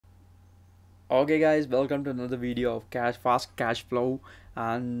Okay guys, welcome to another video of fast cash flow,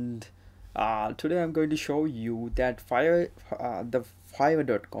 and today I'm going to show you that the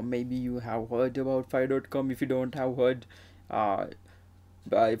Fiverr.com. Maybe you have heard about Fiverr.com. If you don't have heard, uh,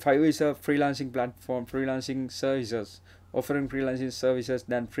 Fiverr is a freelancing platform, freelancing services, offering freelancing services.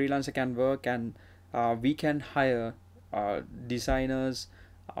 Then freelancer can work, and we can hire designers,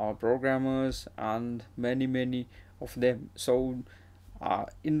 programmers, and many of them. So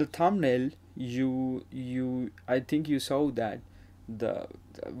in the thumbnail, you I think you saw that the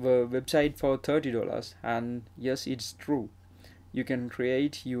website for $30, and yes, it's true. You can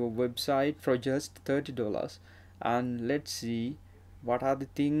create your website for just $30, and let's see what are the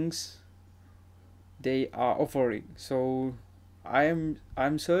things they are offering. So I'm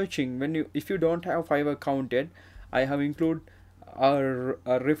searching. When you if you don't have Fiverr counted, I have included a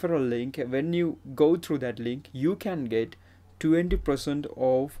referral link. When you go through that link, you can get 20%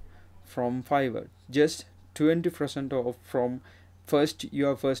 off from Fiverr. Just 20% off from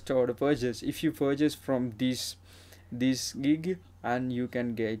your first order purchase. If you purchase from this gig, and you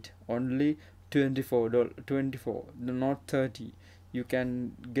can get only $24, 24, not 30. You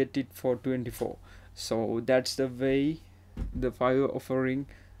can get it for 24. So that's the way the Fiverr offering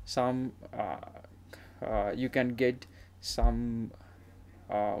some you can get some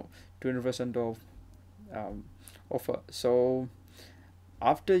 20% of offer. So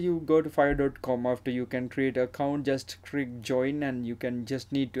after you go to Fiverr.com, after you can create an account, just click join, and you can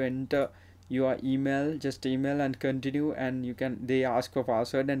just need to enter your email, just email and continue, and they ask for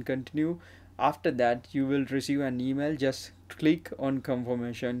password and continue. After that, you will receive an email. Just click on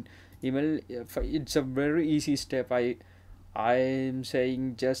confirmation email. It's a very easy step. I'm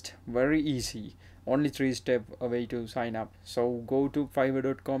saying just very easy, only 3 step away to sign up. So go to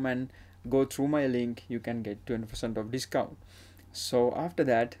Fiverr.com and go through my link. You can get 20% of discount. So after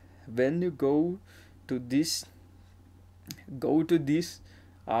that, when you to this go to this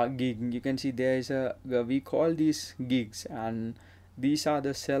gig, you can see there is we call these gigs, and these are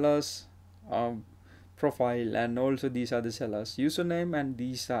the sellers profile, and also these are the sellers username, and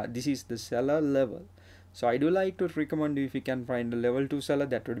this is the seller level. So I do like to recommend you, if you can find a level 2 seller,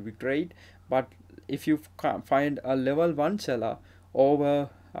 that would be great. But if you can't find a level 1 seller over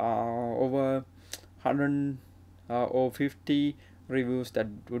 100 or 50 reviews, that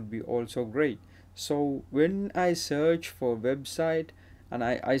would be also great. So when I search for website, and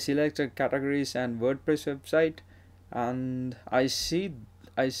I selected categories and WordPress website, and I see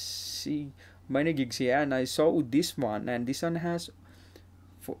many gigs here, and I saw this one, and this one has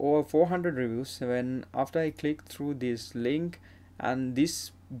over 400 reviews. When after I click through this link, and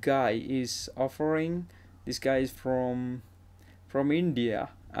this guy is offering, this guy is from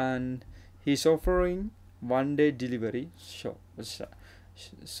India, and he's offering 1 day delivery. So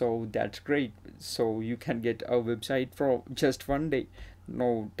that's great. So you can get a website for just 1 day,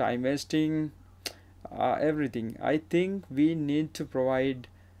 no time wasting, everything. I think we need to provide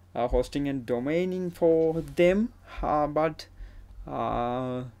hosting and domaining for them, but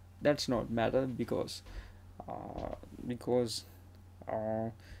uh, that's not matter, uh, because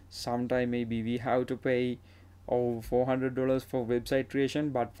sometime maybe we have to pay over $400 for website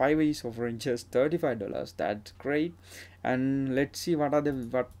creation, but Fiverr is offering just $35. That's great. And let's see what are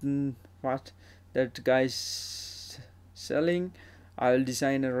the what that guy's selling. I'll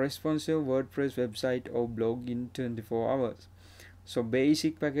design a responsive WordPress website or blog in 24 hours. So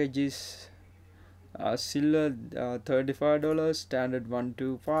basic package is silver $35, standard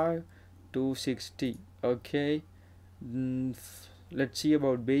 125, 260. Okay. Let's see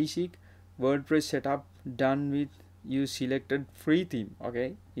about basic. WordPress setup done with you selected free theme.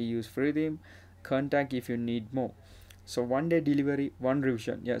 Okay, you use free theme. Contact if you need more. So 1 day delivery, one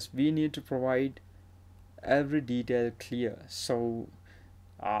revision. Yes, we need to provide every detail clear. So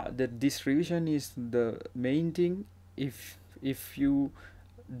that this revision is the main thing. If you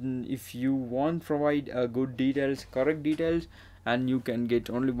if you want provide good details, correct details, and you can get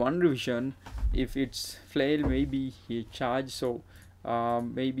only one revision. If it's fail, maybe he charge. So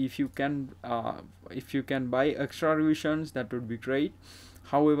maybe if you can buy extra revisions, that would be great.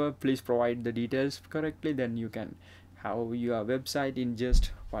 However, please provide the details correctly, then you can have your website in just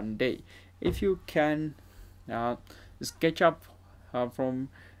 1 day. If you can sketch up from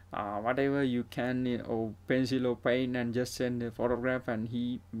whatever you can, or pencil or pen, and just send a photograph, and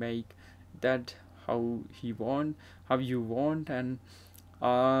he make that how you want. And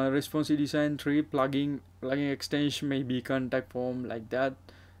responsive design 3 plugging extension, maybe contact form, like that.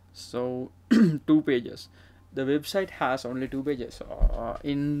 So 2 pages. The website has only 2 pages.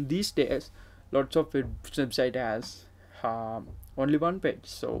 In these days, lots of website has only one page.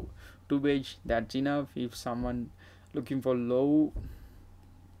 So two page, that's enough if someone looking for low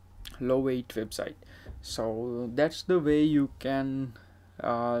weight website. So that's the way you can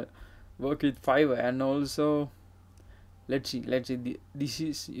uh, work with Fiverr. And also, let's see this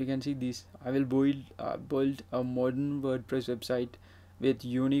is, you can see this, I will build a modern WordPress website with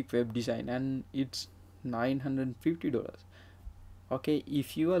unique web design, and it's $950. Okay,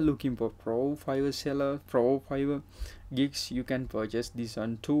 if you are looking for pro Fiverr gigs, you can purchase this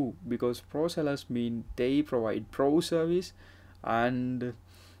one too, because pro sellers mean they provide pro service. And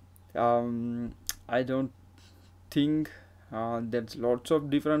um, I don't think there's lots of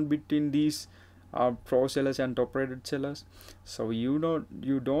difference between these pro sellers and top rated sellers. So you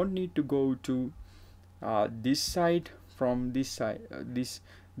don't need to go to this side from this side, this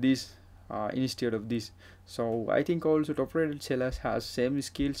instead of this. So I think also top rated sellers has same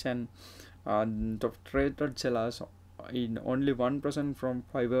skills, and top rated sellers in only 1% from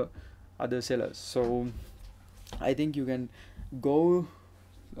Fiverr other sellers. So I think you can go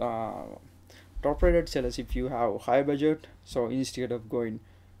uh, top rated sellers if you have high budget. So instead of going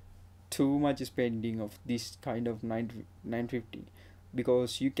too much spending of this kind of 950,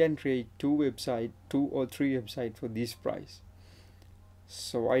 because you can create two or three website for this price.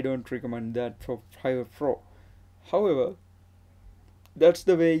 So I don't recommend that for Fiverr Pro. However, that's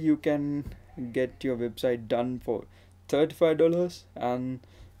the way you can get your website done for $35. And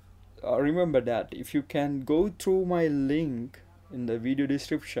remember that if you can go through my link in the video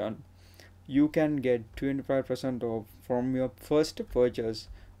description, you can get 25% off from your first purchase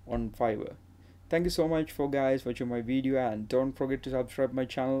on Fiverr. Thank you so much for guys watching my video, and don't forget to subscribe my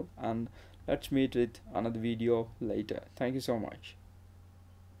channel, and let's meet with another video later. Thank you so much.